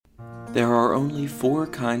There are only 4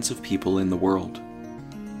 kinds of people in the world: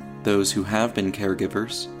 those who have been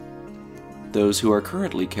caregivers, those who are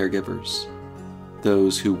currently caregivers,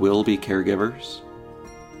 those who will be caregivers,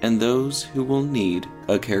 and those who will need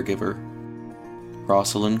a caregiver.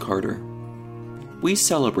 Rosalind Carter. We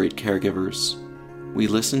celebrate caregivers. We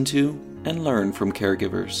listen to and learn from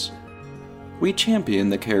caregivers. We champion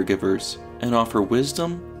the caregivers and offer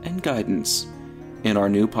wisdom and guidance in our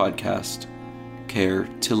new podcast, Care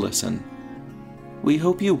to Listen. We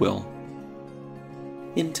hope you will.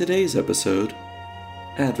 In today's episode,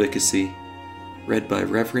 Advocacy, read by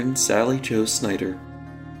Reverend Sally Jo Snyder.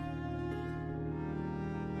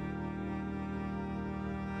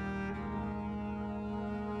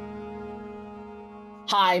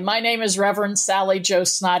 Hi, my name is Reverend Sally Jo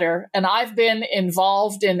Snyder, and I've been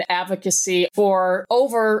involved in advocacy for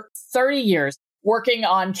over 30 years, working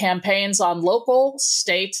on campaigns on local,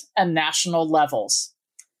 state, and national levels.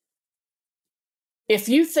 If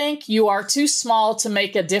you think you are too small to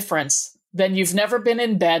make a difference, then you've never been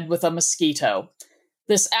in bed with a mosquito.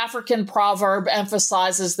 This African proverb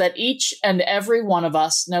emphasizes that each and every one of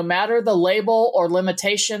us, no matter the label or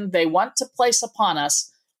limitation they want to place upon us,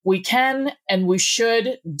 we can and we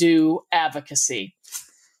should do advocacy.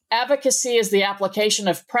 Advocacy is the application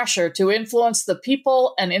of pressure to influence the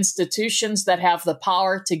people and institutions that have the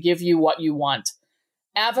power to give you what you want.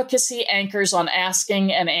 Advocacy anchors on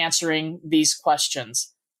asking and answering these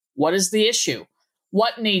questions. What is the issue?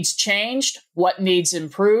 What needs changed? What needs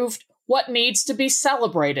improved? What needs to be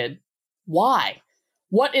celebrated? Why?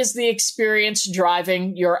 What is the experience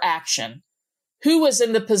driving your action? Who is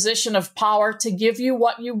in the position of power to give you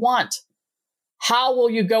what you want? How will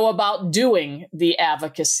you go about doing the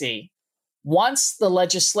advocacy? Once the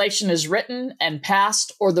legislation is written and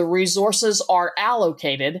passed or the resources are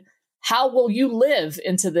allocated, how will you live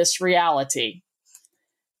into this reality?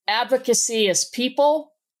 Advocacy is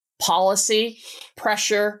people, policy,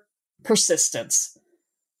 pressure, persistence.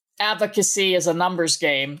 Advocacy is a numbers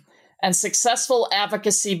game, and successful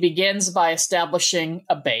advocacy begins by establishing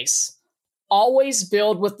a base. Always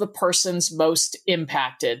build with the persons most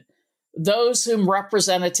impacted, those whom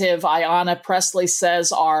Representative Ayanna Pressley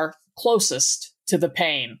says are closest to the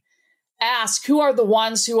pain. Ask who are the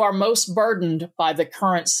ones who are most burdened by the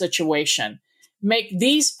current situation. Make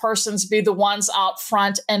these persons be the ones out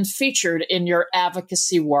front and featured in your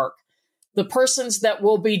advocacy work, the persons that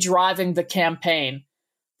will be driving the campaign.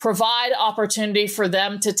 Provide opportunity for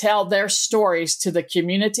them to tell their stories to the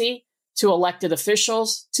community, to elected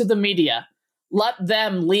officials, to the media. Let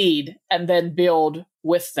them lead and then build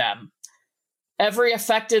with them. Every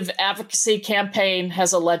effective advocacy campaign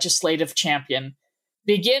has a legislative champion.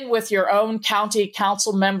 Begin with your own county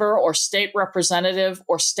council member or state representative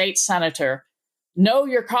or state senator. Know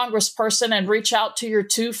your congressperson and reach out to your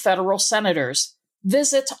 2 federal senators.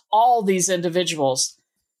 Visit all these individuals.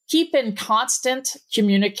 Keep in constant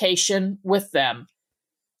communication with them.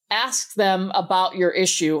 Ask them about your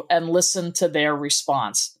issue and listen to their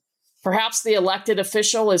response. Perhaps the elected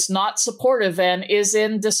official is not supportive and is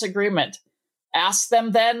in disagreement. Ask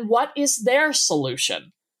them then, what is their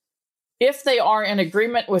solution? If they are in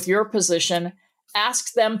agreement with your position,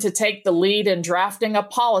 ask them to take the lead in drafting a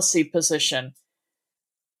policy position.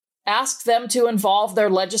 Ask them to involve their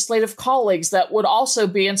legislative colleagues that would also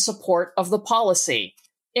be in support of the policy.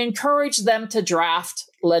 Encourage them to draft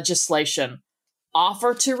legislation.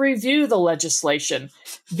 Offer to review the legislation.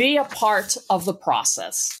 Be a part of the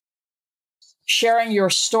process. Sharing your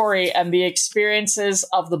story and the experiences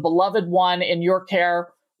of the beloved one in your care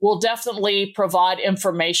will definitely provide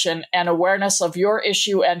information and awareness of your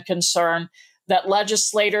issue and concern that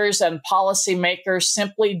legislators and policymakers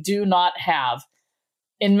simply do not have.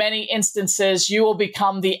 In many instances, you will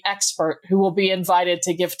become the expert who will be invited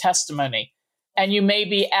to give testimony, and you may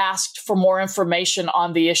be asked for more information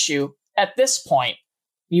on the issue. At this point,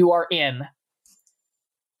 you are in.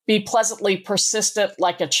 Be pleasantly persistent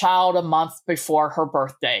like a child a month before her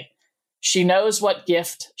birthday. She knows what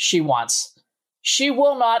gift she wants. She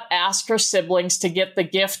will not ask her siblings to get the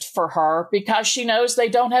gift for her because she knows they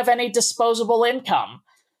don't have any disposable income.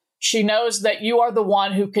 She knows that you are the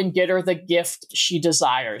one who can get her the gift she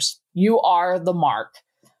desires. You are the mark.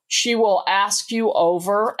 She will ask you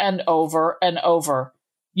over and over and over.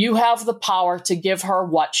 You have the power to give her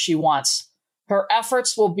what she wants. Her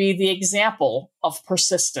efforts will be the example of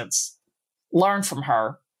persistence. Learn from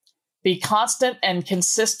her. Be constant and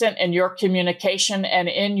consistent in your communication and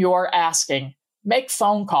in your asking. Make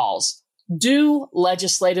phone calls. Do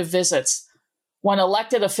legislative visits. When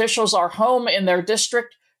elected officials are home in their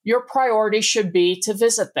district, your priority should be to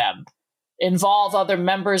visit them. Involve other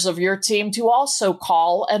members of your team to also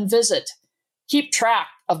call and visit. Keep track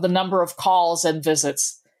of the number of calls and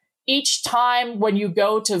visits. Each time when you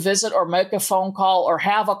go to visit or make a phone call or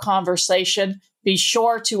have a conversation, be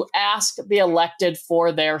sure to ask the elected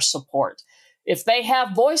for their support. If they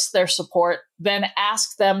have voiced their support, then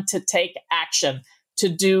ask them to take action, to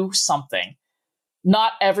do something.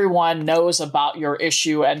 Not everyone knows about your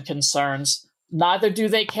issue and concerns. Neither do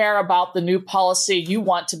they care about the new policy you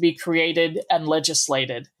want to be created and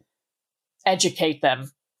legislated. Educate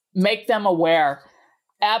them. Make them aware.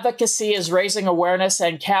 Advocacy is raising awareness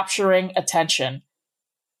and capturing attention.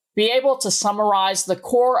 Be able to summarize the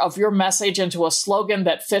core of your message into a slogan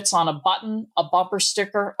that fits on a button, a bumper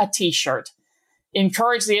sticker, a t-shirt.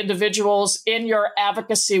 Encourage the individuals in your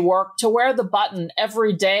advocacy work to wear the button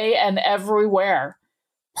every day and everywhere.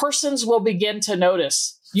 Persons will begin to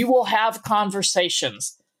notice. You will have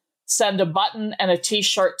conversations. Send a button and a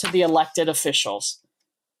t-shirt to the elected officials.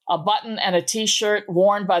 A button and a t-shirt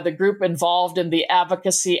worn by the group involved in the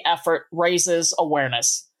advocacy effort raises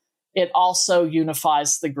awareness. It also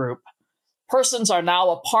unifies the group. Persons are now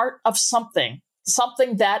a part of something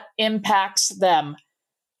that impacts them.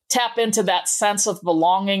 Tap into that sense of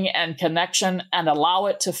belonging and connection and allow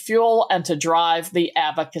it to fuel and to drive the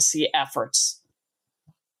advocacy efforts.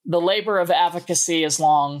 The labor of advocacy is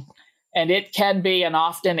long, and it can be and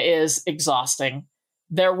often is exhausting.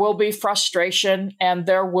 There will be frustration and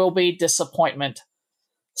there will be disappointment.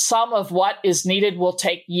 Some of what is needed will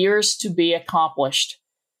take years to be accomplished.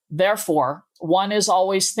 Therefore, one is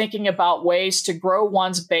always thinking about ways to grow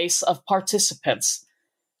one's base of participants.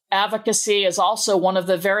 Advocacy is also one of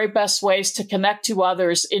the very best ways to connect to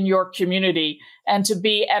others in your community and to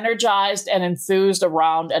be energized and enthused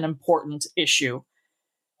around an important issue.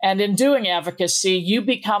 And in doing advocacy, you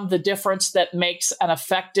become the difference that makes an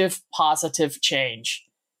effective, positive change.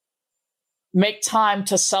 Make time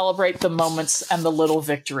to celebrate the moments and the little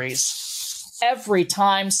victories. Every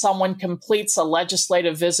time someone completes a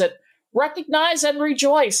legislative visit, recognize and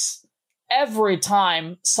rejoice. Every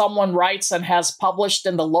time someone writes and has published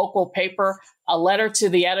in the local paper a letter to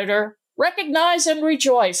the editor, recognize and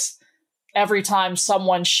rejoice. Every time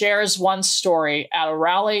someone shares one story at a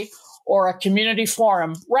rally or a community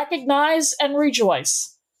forum, recognize and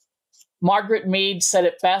rejoice. Margaret Mead said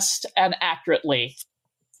it best and accurately.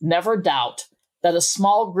 Never doubt that a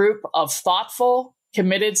small group of thoughtful,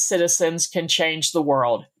 committed citizens can change the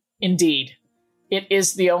world. Indeed, it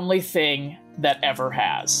is the only thing that ever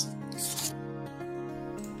has.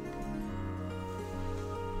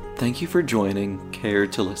 Thank you for joining Care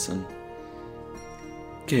to Listen.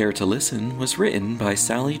 Care to Listen was written by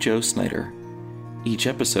Sally Jo Snyder. Each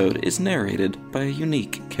episode is narrated by a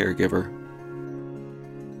unique caregiver.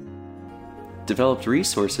 Developed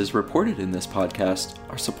resources reported in this podcast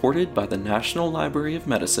are supported by the National Library of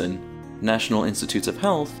Medicine, National Institutes of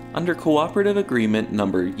Health, under Cooperative Agreement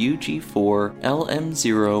Number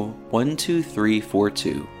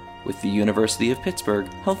UG4LM012342 with the University of Pittsburgh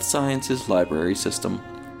Health Sciences Library System.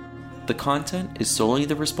 The content is solely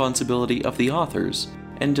the responsibility of the authors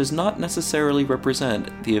and does not necessarily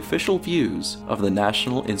represent the official views of the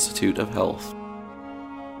National Institute of Health.